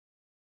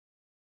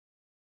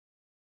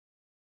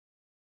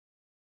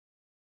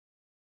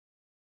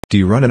Do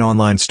you run an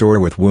online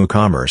store with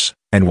WooCommerce,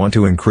 and want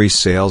to increase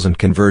sales and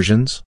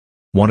conversions?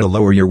 Want to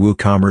lower your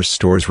WooCommerce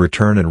store's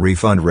return and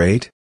refund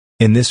rate?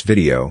 In this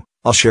video,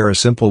 I'll share a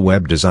simple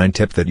web design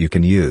tip that you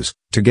can use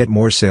to get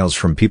more sales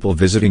from people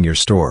visiting your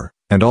store,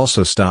 and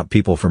also stop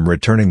people from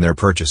returning their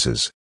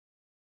purchases.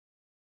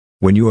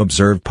 When you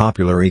observe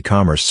popular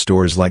e-commerce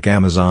stores like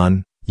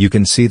Amazon, you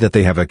can see that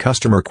they have a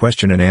customer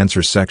question and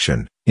answer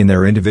section in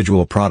their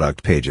individual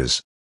product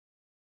pages.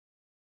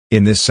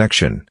 In this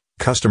section,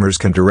 customers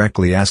can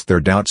directly ask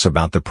their doubts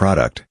about the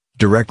product,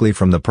 directly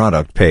from the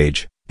product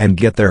page, and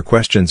get their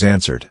questions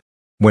answered.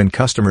 When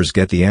customers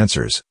get the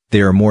answers, they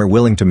are more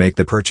willing to make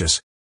the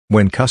purchase.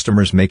 When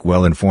customers make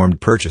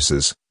well-informed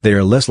purchases, they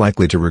are less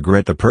likely to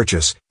regret the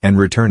purchase and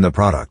return the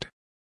product.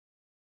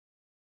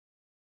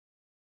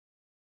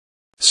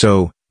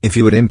 So, if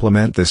you would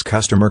implement this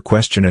customer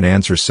question and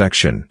answer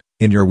section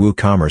in your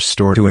WooCommerce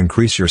store to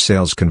increase your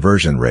sales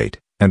conversion rate,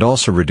 and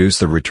also reduce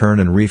the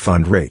return and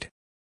refund rate.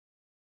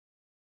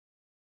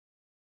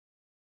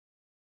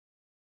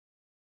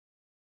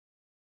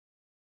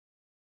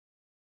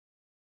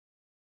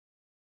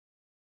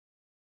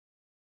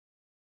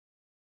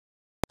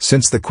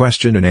 Since the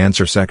question and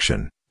answer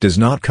section does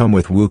not come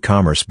with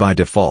WooCommerce by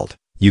default,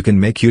 you can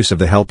make use of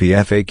the 𝗖𝗲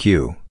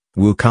FAQ,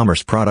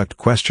 WooCommerce Product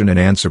Question and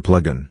Answer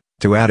plugin,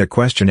 to add a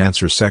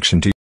question-answer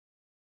section to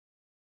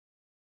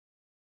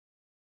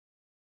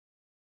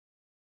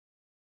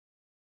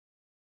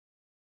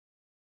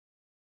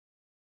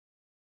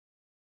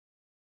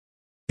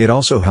It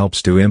also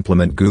helps to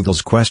implement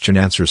Google's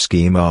question-answer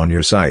schema on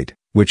your site,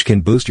 which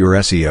can boost your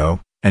SEO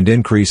and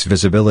increase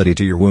visibility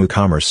to your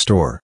WooCommerce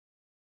store.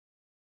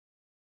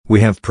 We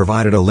have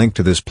provided a link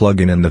to this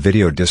plugin in the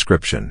video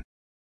description.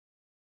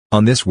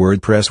 On this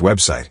WordPress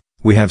website,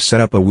 we have set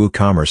up a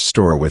WooCommerce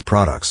store with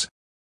products.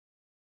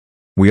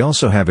 We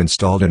also have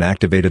installed and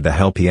activated the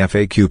𝗖𝗲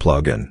FAQ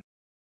plugin.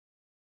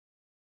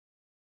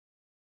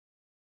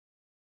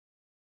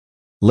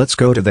 Let's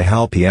go to the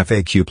𝗖𝗲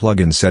FAQ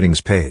plugin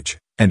settings page,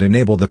 and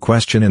enable the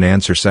question and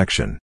answer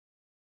section.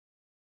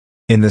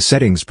 In the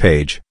settings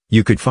page,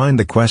 you could find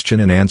the question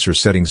and answer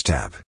settings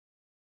tab.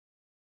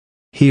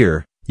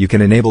 Here, you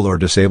can enable or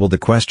disable the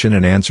question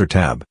and answer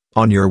tab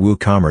on your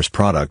WooCommerce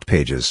product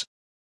pages.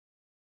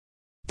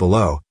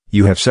 Below,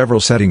 you have several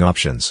setting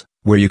options,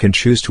 where you can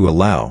choose to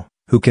allow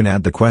who can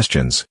add the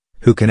questions,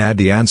 who can add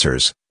the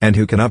answers, and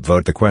who can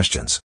upvote the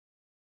questions.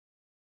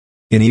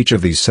 In each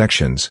of these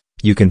sections,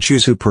 you can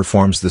choose who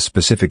performs the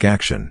specific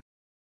action.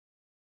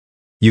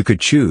 You could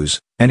choose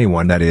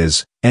anyone, that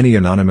is, any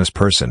anonymous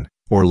person,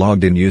 or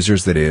logged in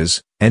users, that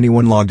is,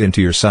 anyone logged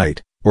into your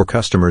site, or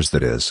customers,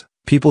 that is,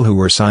 people who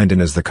were signed in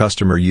as the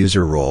customer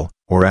user role,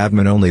 or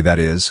admin only, that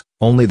is,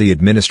 only the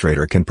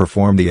administrator can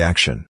perform the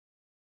action.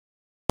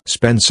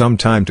 Spend some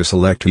time to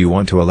select who you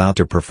want to allow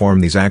to perform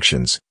these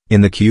actions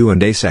in the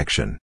Q&A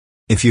section.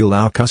 If you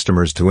allow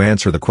customers to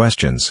answer the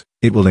questions,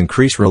 it will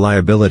increase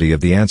reliability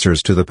of the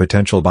answers to the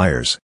potential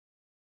buyers.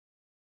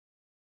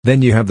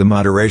 Then you have the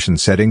moderation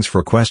settings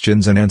for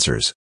questions and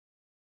answers.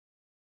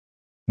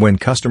 When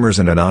customers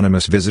and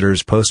anonymous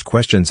visitors post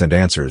questions and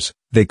answers,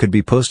 they could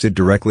be posted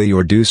directly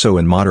or do so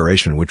in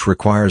moderation, which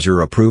requires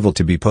your approval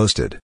to be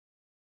posted.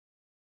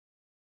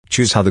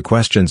 Choose how the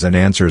questions and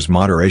answers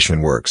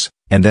moderation works,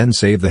 and then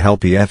save the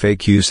𝗖𝗲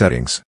FAQ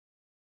settings.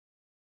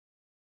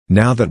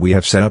 Now that we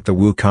have set up the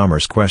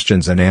WooCommerce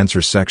questions and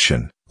answers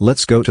section,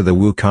 let's go to the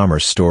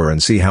WooCommerce store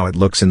and see how it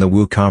looks in the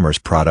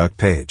WooCommerce product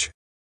page.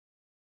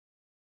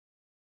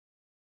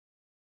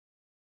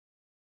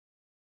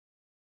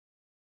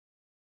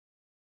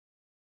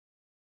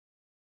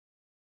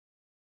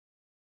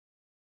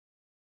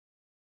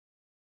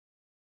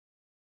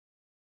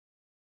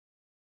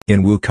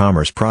 In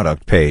WooCommerce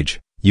product page,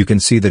 you can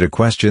see that a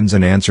questions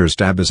and answers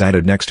tab is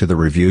added next to the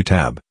review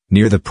tab,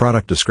 near the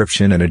product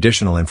description and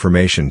additional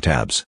information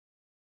tabs.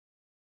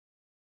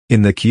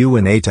 In the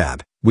Q&A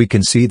tab, we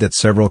can see that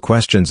several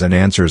questions and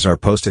answers are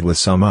posted with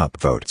some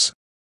upvotes.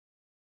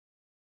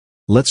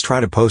 Let's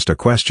try to post a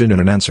question and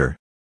an answer.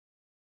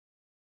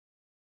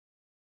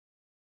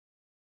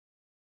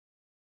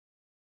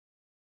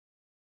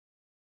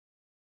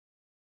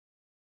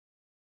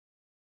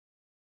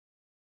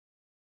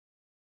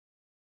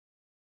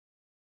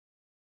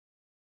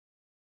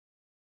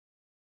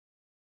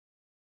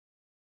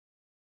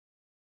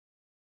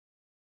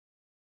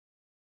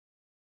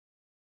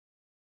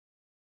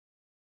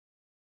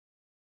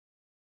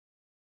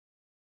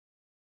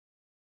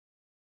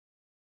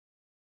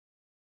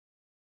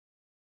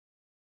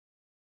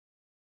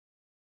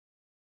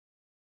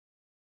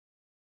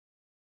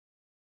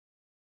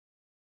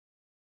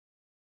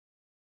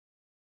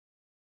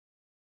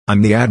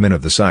 I'm the admin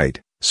of the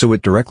site, so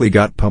it directly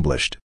got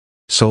published.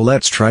 So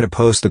let's try to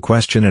post the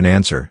question and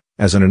answer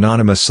as an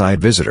anonymous site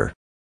visitor.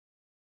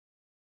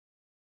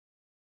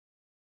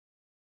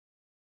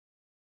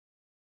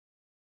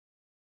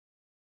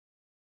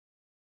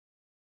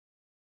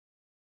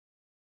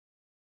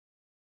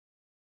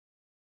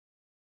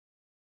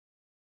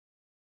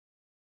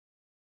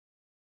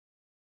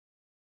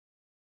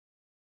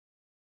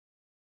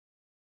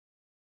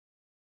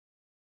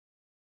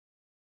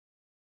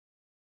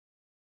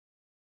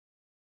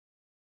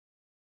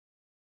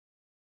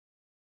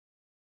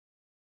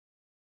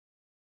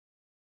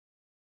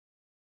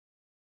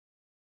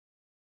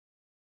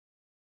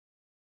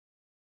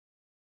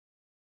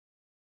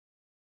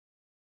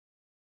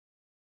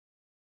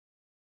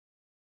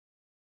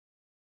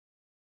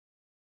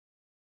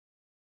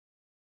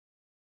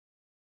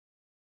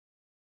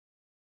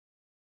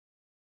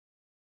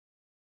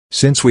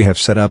 Since we have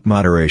set up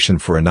moderation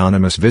for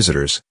anonymous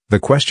visitors, the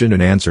question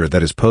and answer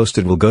that is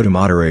posted will go to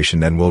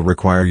moderation and will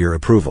require your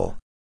approval.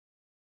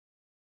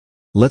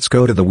 Let's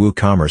go to the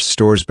WooCommerce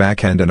store's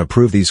backend and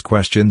approve these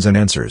questions and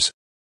answers.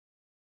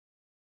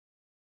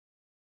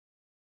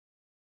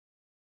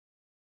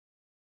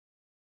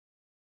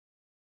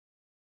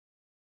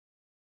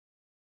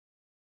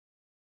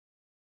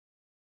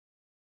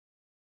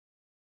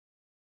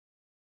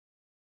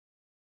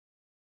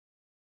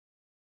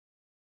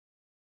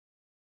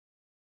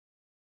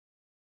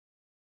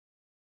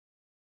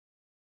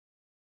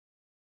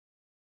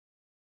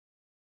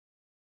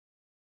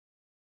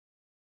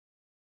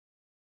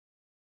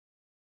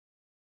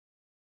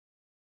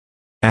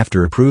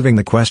 After approving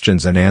the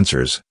questions and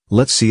answers,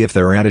 let's see if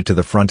they're added to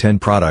the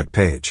front-end product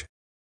page.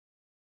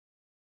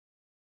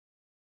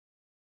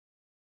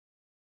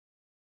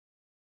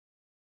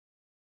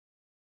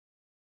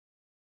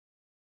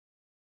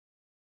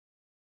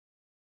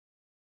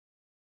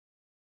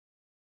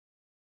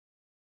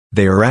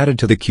 They are added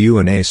to the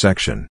Q&A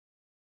section.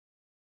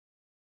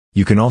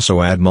 You can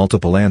also add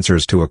multiple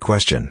answers to a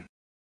question.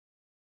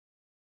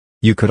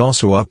 You could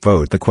also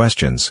upvote the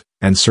questions,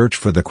 and search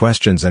for the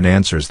questions and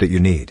answers that you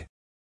need.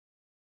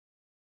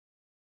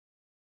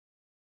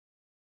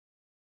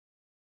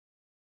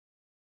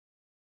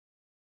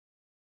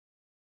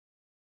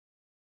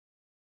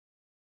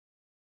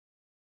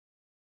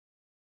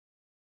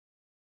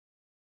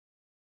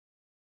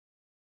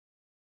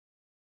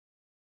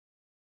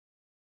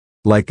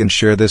 Like and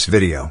share this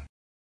video.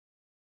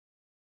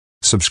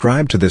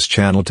 Subscribe to this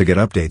channel to get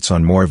updates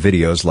on more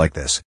videos like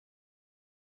this.